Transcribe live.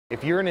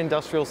If you're in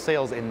industrial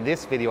sales, in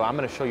this video, I'm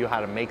going to show you how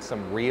to make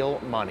some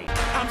real money.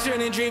 I'm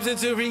turning dreams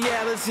into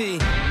reality.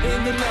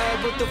 In the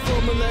lab with the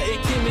formula and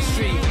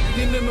chemistry.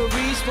 The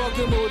memories spark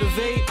and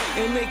motivate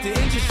and make the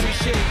industry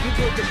shake. We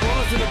put the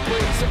bars in the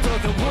brakes. I'm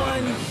talking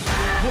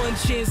one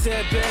chance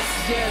at best,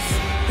 yes.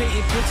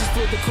 Painting pictures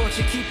for the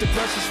culture, keep the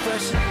brushes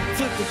fresh.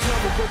 Flip the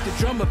cover, work the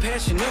drummer,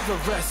 passion never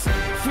rests.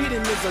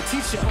 Freedom is our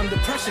teacher under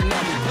pressure,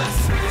 now we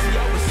blessed. See,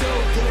 I was so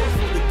good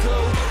for the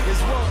goal.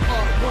 There's one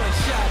art, one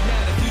shot,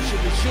 now the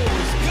future is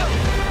yours. Go!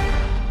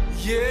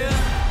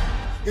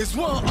 Yeah, it's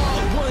one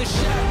art, one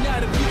shot, now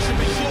the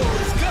future is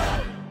yours.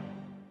 Go!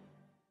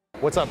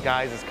 What's up,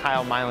 guys? It's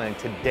Kyle Mylan, and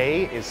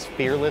today is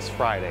Fearless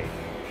Friday.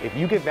 If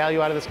you get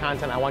value out of this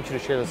content, I want you to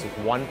share this with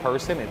one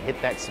person and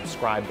hit that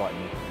subscribe button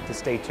to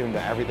stay tuned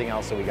to everything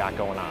else that we got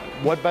going on.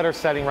 What better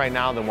setting right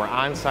now than we're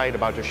on site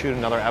about to shoot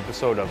another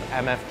episode of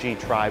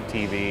MFG Tribe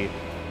TV.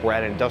 We're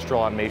at an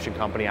industrial automation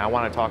company. I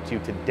want to talk to you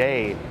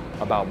today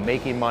about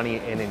making money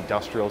in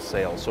industrial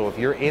sales. So if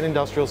you're in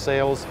industrial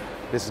sales,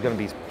 this is going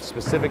to be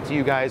specific to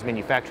you guys,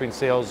 manufacturing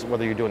sales,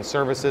 whether you're doing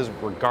services,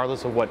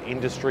 regardless of what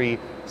industry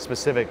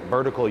specific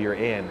vertical you're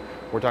in,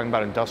 we're talking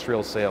about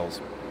industrial sales.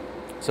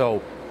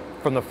 So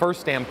from the first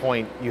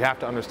standpoint, you have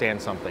to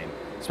understand something,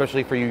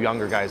 especially for you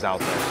younger guys out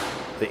there.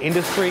 The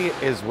industry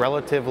is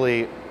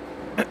relatively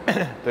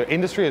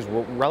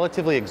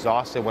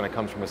exhausted when it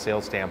comes from a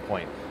sales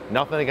standpoint.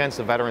 Nothing against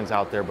the veterans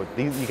out there, but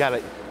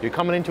you're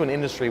coming into an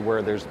industry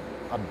where there's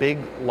a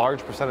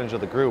large percentage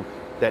of the group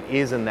that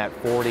is in that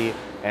 40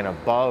 and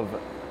above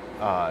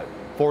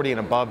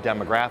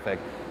demographic.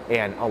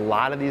 And a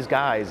lot of these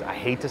guys, I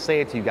hate to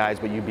say it to you guys,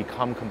 but you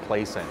become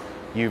complacent.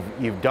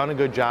 You've done a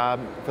good job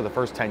for the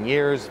first 10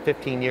 years,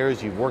 15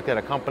 years, you've worked at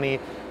a company,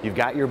 you've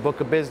got your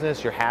book of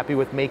business, you're happy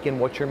with making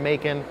what you're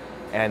making,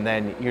 and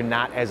then you're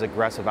not as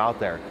aggressive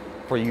out there.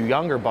 For you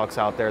younger bucks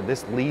out there,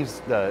 this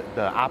leaves the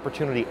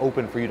opportunity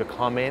open for you to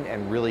come in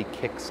and really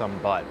kick some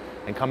butt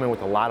and come in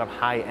with a lot of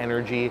high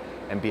energy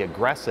and be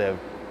aggressive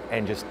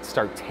and just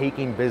start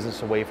taking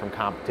business away from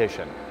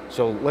competition.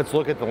 So let's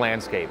look at the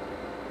landscape.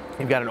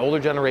 You've got an older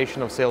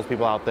generation of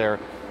salespeople out there.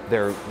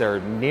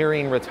 They're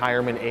nearing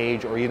retirement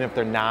age, or even if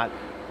they're not,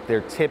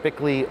 they're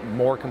typically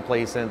more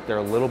complacent, they're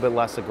a little bit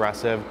less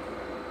aggressive,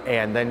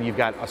 and then you've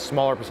got a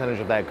smaller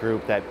percentage of that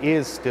group that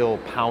is still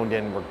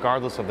pounding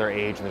regardless of their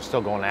age, and they're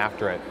still going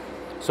after it.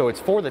 So it's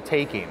for the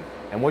taking,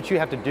 and what you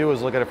have to do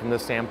is look at it from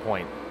this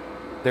standpoint.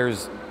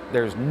 There's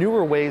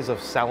newer ways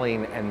of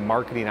selling and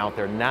marketing out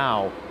there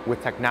now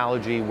with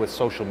technology, with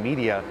social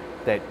media,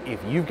 that if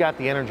you've got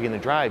the energy and the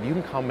drive, you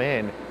can come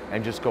in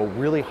and just go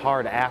really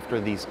hard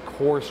after these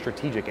core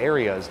strategic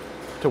areas,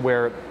 to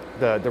where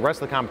the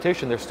rest of the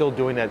competition, they're still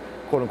doing it,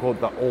 quote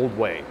unquote, the old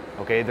way,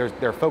 okay?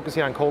 They're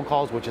focusing on cold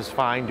calls, which is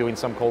fine, doing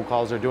some cold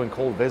calls. They're doing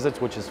cold visits,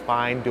 which is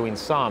fine, doing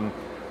some,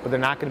 but they're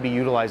not gonna be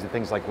utilizing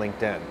things like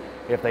LinkedIn.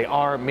 If they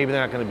are, maybe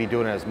they're not gonna be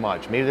doing it as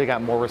much. Maybe they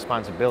got more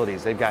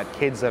responsibilities. They've got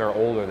kids that are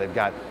older, they've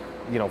got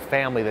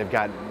family, they've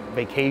got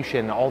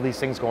vacation, all these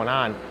things going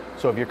on.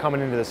 So if you're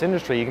coming into this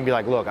industry, you can be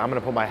like, look, I'm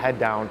gonna put my head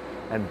down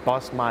and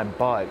bust my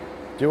butt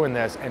doing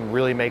this and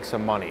really make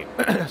some money.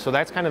 So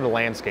that's kind of the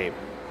landscape.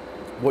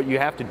 What you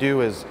have to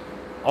do is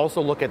also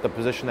look at the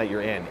position that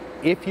you're in.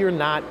 If you're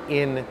not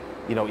in,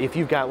 if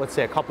you've got, let's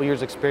say, a couple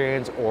years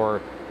experience or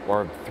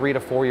 3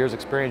 to 4 years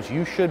experience,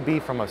 you should be,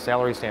 from a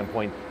salary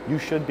standpoint, you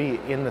should be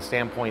in the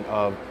standpoint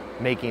of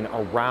making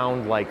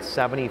around like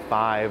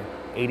 75,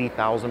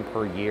 80,000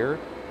 per year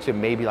to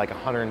maybe like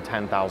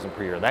 110,000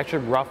 per year. That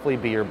should roughly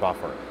be your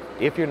buffer.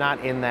 If you're not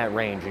in that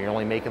range and you're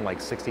only making like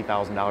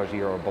 $60,000 a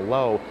year or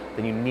below,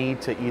 then you need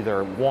to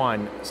either,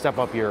 one, step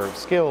up your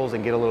skills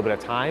and get a little bit of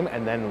time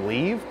and then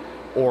leave,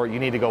 or you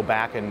need to go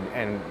back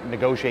and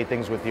negotiate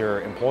things with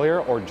your employer,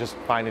 or just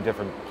find a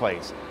different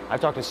place. I've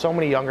talked to so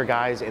many younger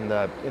guys in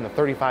the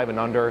 35 and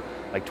under,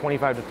 like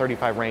 25 to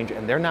 35 range,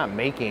 and they're not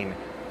making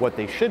what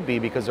they should be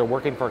because they're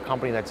working for a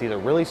company that's either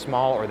really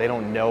small or they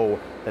don't know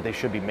that they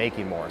should be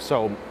making more.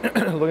 So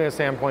looking at a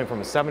standpoint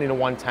from a 70 to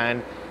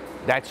 110,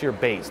 that's your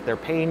base. They're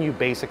paying you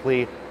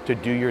basically to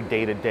do your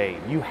day-to-day.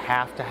 You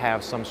have to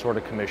have some sort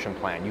of commission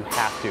plan. You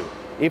have to.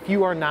 If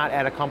you are not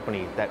at a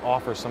company that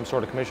offers some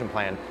sort of commission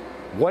plan,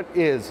 what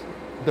is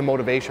the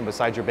motivation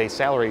besides your base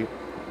salary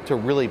to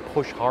really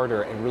push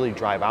harder and really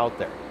drive out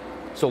there?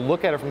 So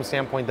look at it from a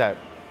standpoint that,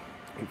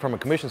 from a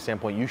commission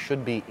standpoint, you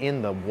should be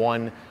in the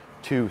 1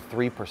 to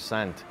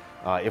 3%.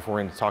 If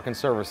we're talking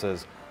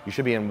services, you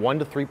should be in 1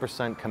 to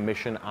 3%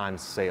 commission on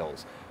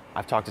sales.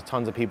 I've talked to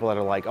tons of people that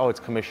are like, oh, it's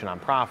commission on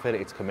profit,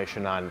 it's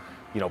commission on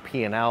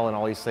P&L and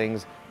all these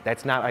things.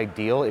 That's not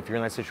ideal. If you're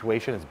in that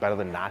situation, it's better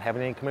than not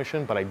having any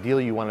commission, but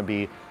ideally you want to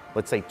be,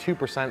 let's say,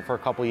 2% for a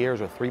couple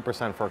years or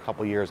 3% for a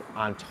couple years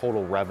on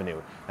total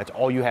revenue. That's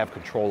all you have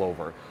control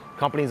over.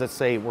 Companies that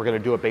say we're going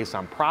to do it based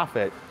on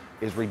profit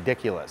is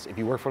ridiculous. If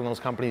you work for one of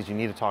those companies, you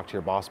need to talk to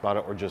your boss about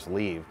it, or just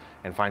leave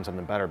and find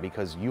something better,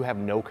 because you have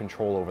no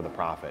control over the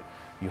profit.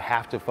 You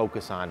have to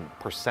focus on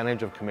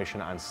percentage of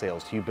commission on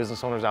sales. To you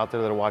business owners out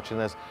there that are watching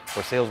this,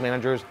 or sales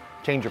managers,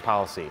 change your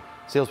policy.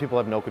 Salespeople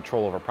have no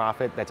control over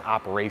profit. That's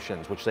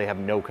operations, which they have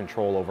no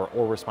control over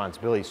or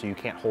responsibility, so you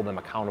can't hold them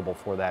accountable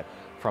for that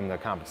from the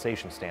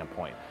compensation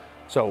standpoint.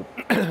 So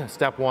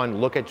step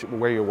one, look at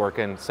where you're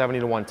working,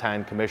 70 to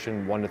 110,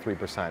 commission 1 to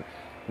 3%.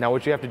 Now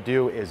what you have to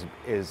do is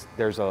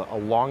there's a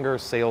longer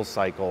sales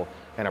cycle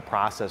and a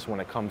process when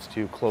it comes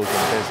to closing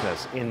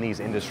business in these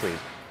industries.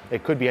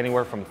 It could be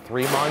anywhere from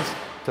 3 months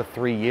to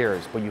 3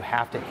 years, but you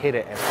have to hit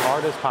it as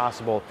hard as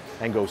possible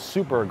and go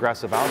super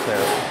aggressive out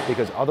there,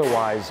 because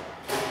otherwise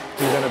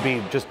you're gonna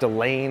be just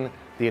delaying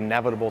the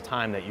inevitable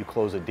time that you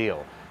close a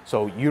deal.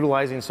 So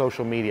utilizing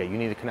social media, you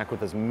need to connect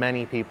with as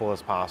many people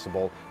as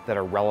possible that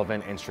are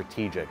relevant and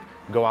strategic.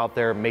 Go out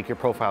there, make your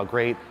profile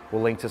great.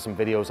 We'll link to some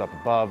videos up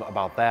above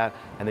about that.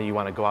 And then you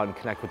want to go out and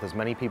connect with as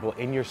many people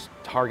in your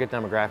target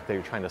demographic that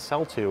you're trying to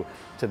sell to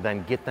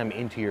then get them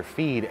into your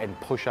feed and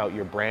push out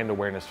your brand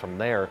awareness from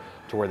there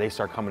to where they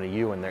start coming to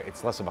you, and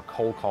it's less of a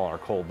cold call or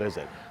cold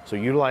visit. So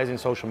utilizing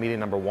social media,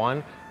 number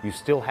one, you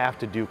still have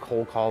to do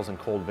cold calls and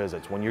cold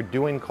visits. When you're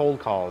doing cold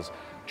calls,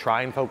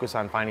 try and focus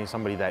on finding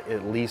somebody that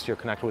at least you're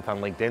connected with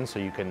on LinkedIn, so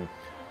you can,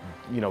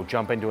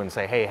 jump into it and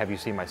say, hey, have you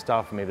seen my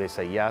stuff? Maybe they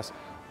say yes.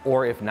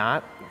 Or if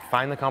not,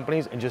 find the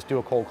companies and just do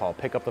a cold call.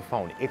 Pick up the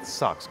phone. It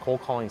sucks. Cold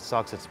calling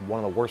sucks. It's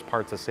one of the worst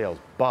parts of sales.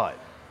 But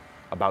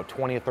about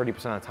 20 to 30%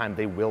 of the time,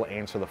 they will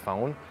answer the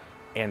phone.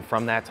 And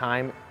from that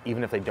time,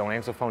 even if they don't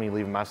answer the phone, you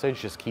leave a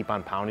message, just keep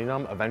on pounding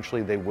them.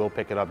 Eventually, they will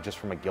pick it up just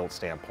from a guilt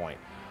standpoint.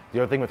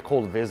 The other thing with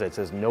cold visits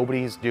is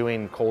nobody's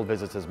doing cold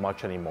visits as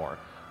much anymore.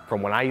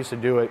 From when I used to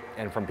do it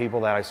and from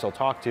people that I still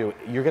talk to,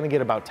 you're gonna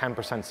get about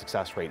 10%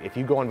 success rate. If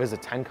you go and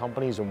visit 10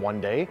 companies in one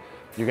day,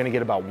 you're gonna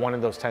get about one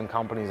of those 10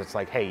 companies that's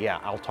like, hey, yeah,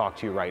 I'll talk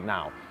to you right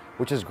now,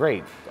 which is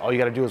great. All you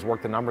gotta do is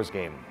work the numbers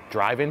game.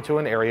 Drive into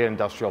an area,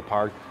 industrial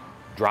park,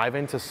 drive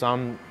into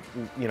some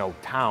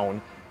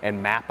town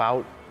and map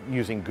out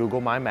using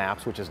Google My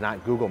Maps, which is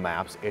not Google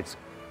Maps.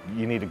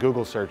 You need to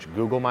Google search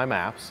Google My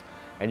Maps,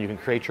 and you can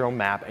create your own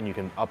map and you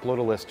can upload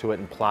a list to it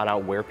and plot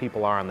out where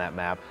people are on that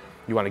map.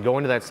 You want to go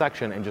into that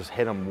section and just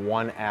hit them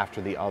one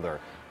after the other.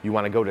 You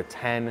want to go to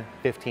 10,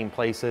 15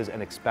 places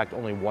and expect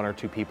only 1 or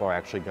 2 people are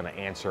actually going to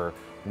answer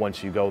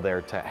once you go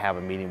there to have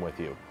a meeting with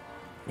you.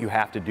 You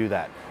have to do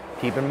that.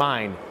 Keep in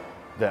mind,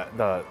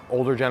 the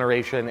older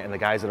generation and the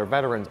guys that are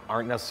veterans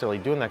aren't necessarily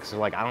doing that because they're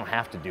like, I don't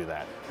have to do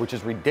that, which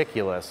is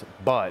ridiculous,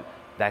 but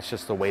that's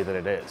just the way that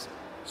it is.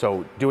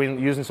 So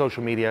using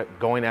social media,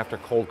 going after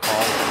cold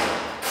calls,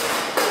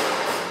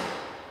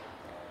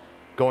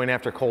 going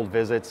after cold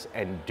visits,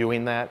 and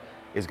doing that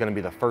is going to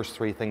be the first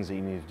 3 things that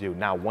you need to do.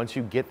 Now, once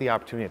you get the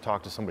opportunity to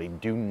talk to somebody,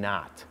 do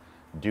not,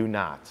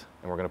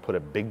 and we're going to put a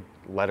big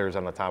letters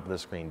on the top of the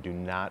screen, do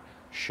not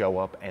show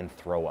up and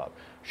throw up.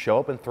 Show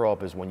up and throw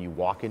up is when you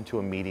walk into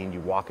a meeting, you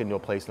walk into a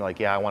place and they're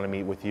like, yeah, I want to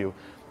meet with you,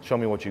 show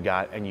me what you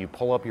got, and you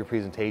pull up your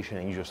presentation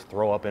and you just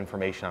throw up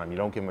information on them. You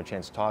don't give them a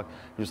chance to talk.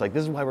 You're just like,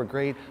 this is why we're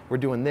great, we're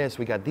doing this,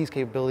 we got these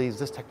capabilities,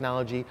 this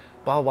technology,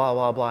 blah, blah,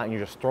 blah, blah, and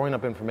you're just throwing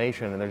up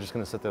information and they're just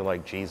going to sit there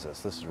like,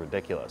 Jesus, this is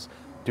ridiculous.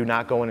 Do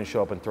not go in and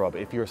show up and throw up.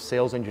 If you're a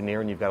sales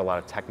engineer and you've got a lot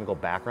of technical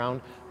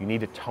background, you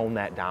need to tone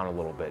that down a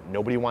little bit.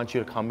 Nobody wants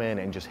you to come in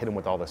and just hit them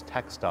with all this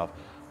tech stuff.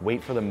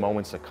 Wait for the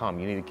moments to come.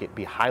 You need to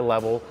be high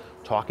level,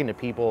 talking to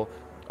people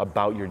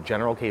about your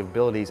general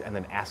capabilities and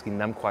then asking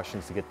them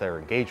questions to get their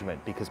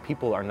engagement, because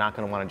people are not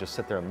going to want to just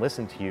sit there and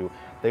listen to you.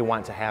 They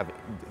want to have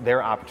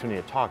their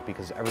opportunity to talk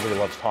because everybody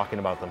loves talking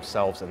about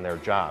themselves and their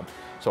job.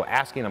 So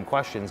asking them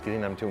questions, getting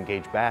them to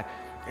engage back,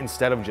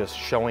 instead of just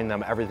showing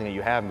them everything that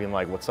you have and being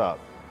like, what's up?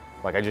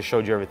 Like, I just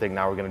showed you everything,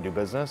 now we're going to do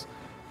business.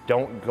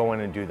 Don't go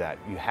in and do that.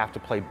 You have to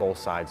play both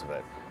sides of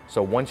it.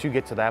 So once you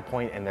get to that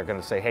point and they're going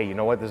to say, hey, you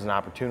know what, this is an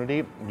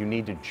opportunity, you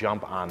need to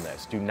jump on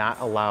this. Do not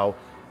allow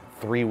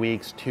 3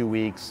 weeks, 2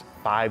 weeks,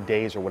 5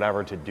 days or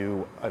whatever to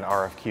do an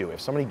RFQ.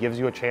 If somebody gives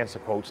you a chance to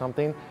quote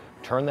something,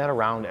 turn that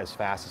around as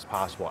fast as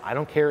possible. I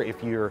don't care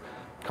if your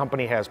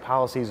company has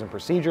policies and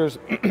procedures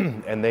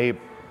and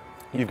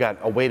you've got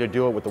a way to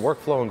do it with the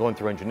workflow and going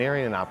through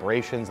engineering and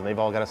operations and they've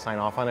all got to sign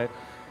off on it.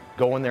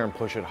 Go in there and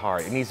push it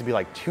hard. It needs to be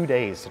like 2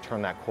 days to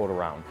turn that quote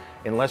around.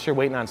 Unless you're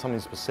waiting on something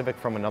specific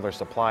from another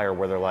supplier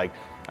where they're like,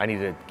 I need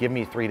to give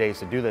me 3 days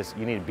to do this,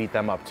 you need to beat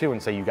them up too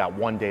and say you got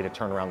 1 day to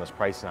turn around this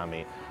pricing on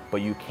me.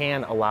 But you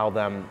can allow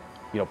them,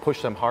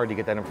 push them hard to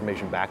get that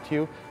information back to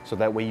you, so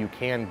that way you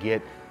can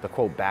get the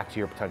quote back to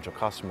your potential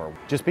customer.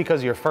 Just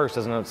because you're first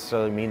doesn't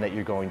necessarily mean that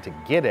you're going to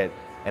get it,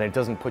 and it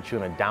doesn't put you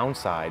in a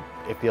downside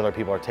if the other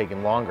people are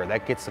taking longer.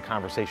 That gets the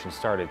conversation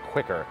started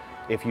quicker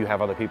if you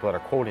have other people that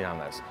are quoting on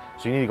this.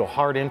 So you need to go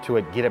hard into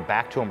it, get it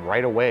back to them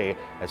right away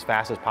as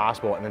fast as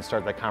possible, and then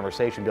start that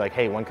conversation. Be like,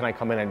 hey, when can I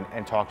come in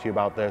and talk to you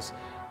about this?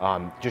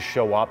 Just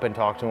show up and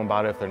talk to them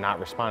about it if they're not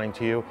responding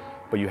to you,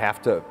 but you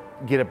have to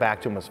get it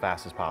back to them as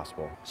fast as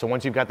possible. So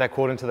once you've got that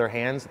quote into their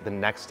hands, the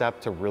next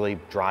step to really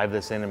drive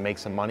this in and make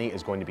some money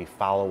is going to be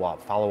follow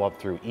up. Follow up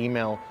through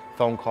email,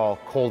 phone call,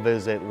 cold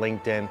visit,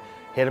 LinkedIn.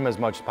 Hit them as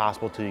much as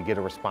possible till you get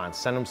a response.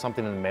 Send them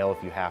something in the mail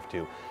if you have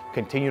to.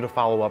 Continue to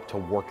follow up to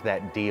work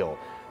that deal.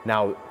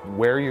 Now,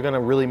 where you're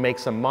gonna really make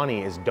some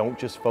money is don't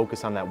just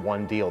focus on that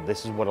one deal.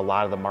 This is what a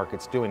lot of the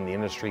market's doing, the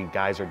industry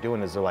guys are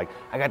doing, is they're like,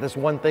 I got this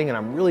one thing and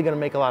I'm really gonna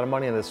make a lot of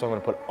money on this, so I'm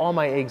gonna put all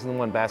my eggs in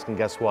one basket, and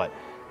guess what?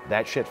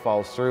 That shit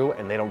falls through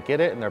and they don't get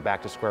it and they're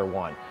back to square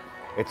one.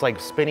 It's like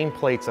spinning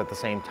plates at the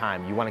same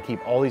time. You wanna keep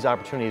all these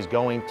opportunities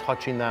going,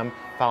 touching them,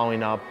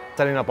 following up,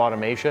 setting up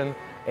automation,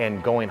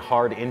 and going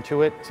hard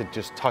into it to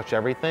just touch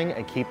everything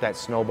and keep that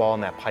snowball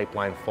and that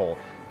pipeline full.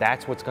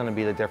 That's what's gonna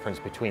be the difference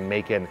between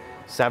making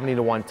 70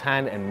 to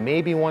 110 and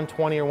maybe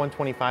 120 or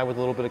 125 with a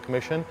little bit of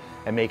commission,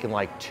 and making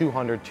like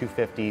 200,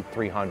 250,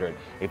 300.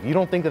 If you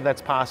don't think that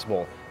that's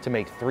possible to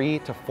make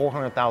 $300,000 to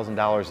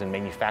 $400,000 in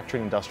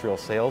manufacturing industrial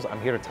sales, I'm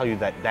here to tell you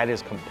that that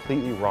is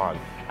completely wrong.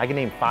 I can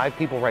name 5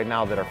 people right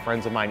now that are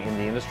friends of mine in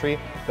the industry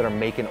that are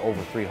making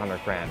over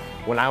 300 grand.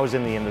 When I was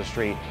in the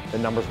industry, the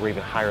numbers were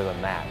even higher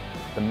than that.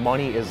 The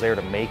money is there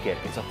to make it.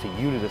 It's up to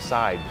you to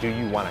decide, do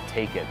you want to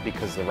take it?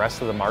 Because the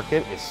rest of the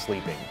market is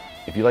sleeping.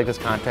 If you like this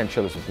content,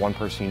 share this with one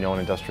person you know in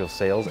industrial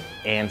sales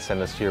and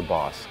send this to your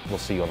boss. We'll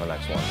see you on the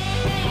next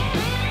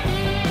one.